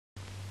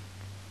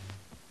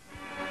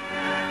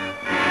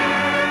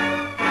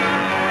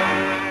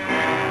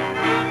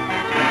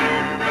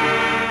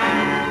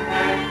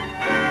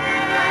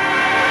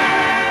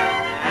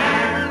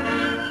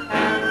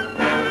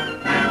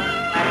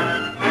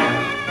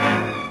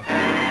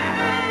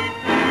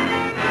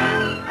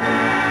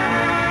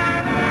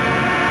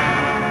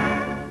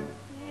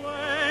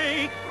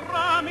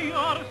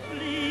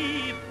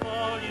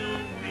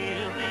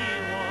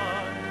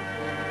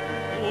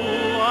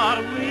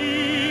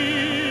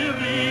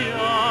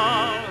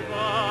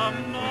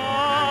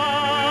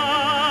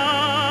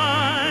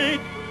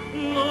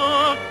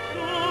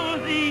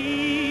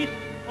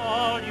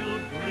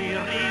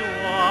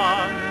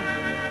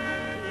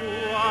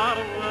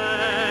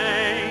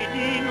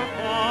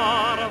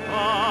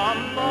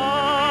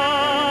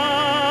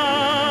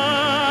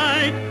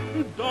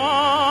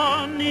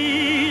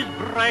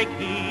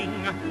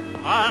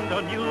and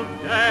a new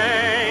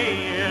day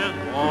is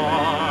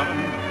born.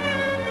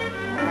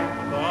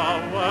 The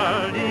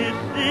world is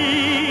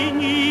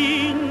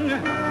singing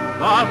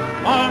the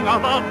song of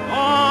the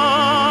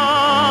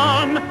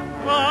dawn.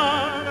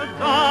 Birds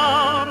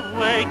are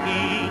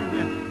waking,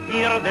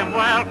 hear them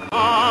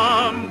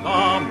welcome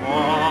the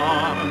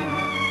morn.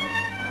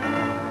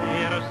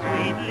 They're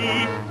sweetly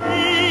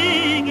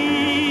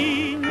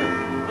singing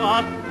the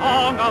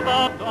song of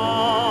the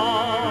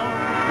dawn.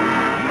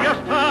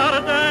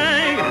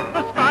 Yesterday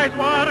the skies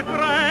were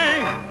gray,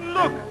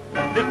 look,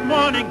 this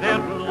morning they're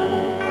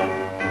blue.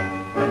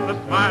 The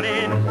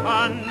smiling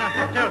sun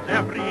tells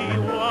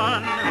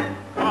everyone,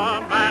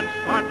 come and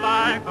start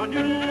life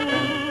anew.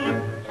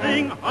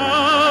 Sing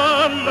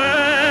hallelujah,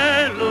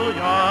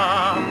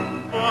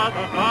 for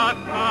the dark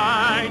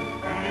night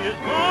is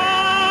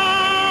gone.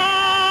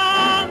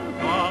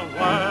 The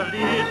world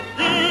is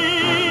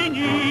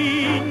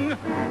singing the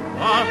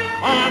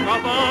song of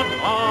the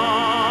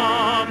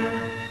dawn.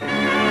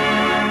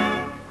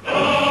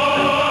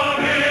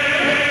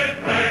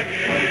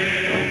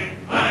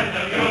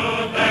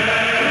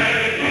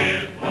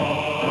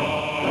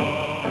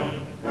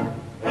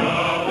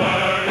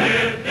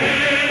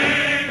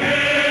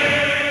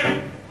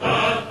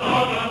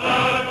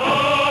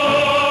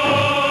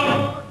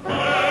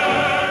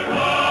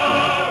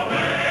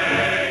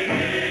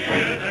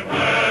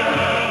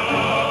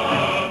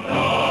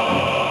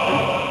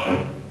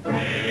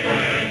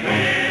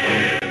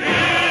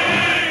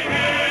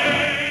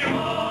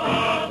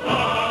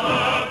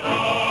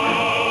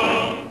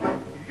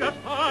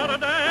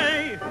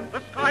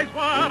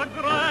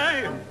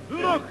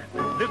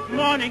 This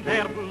morning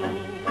they're blue.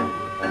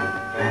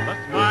 The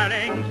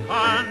smiling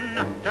sun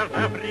tells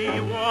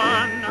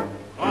everyone,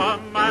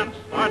 come and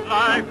start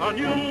life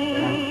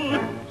anew.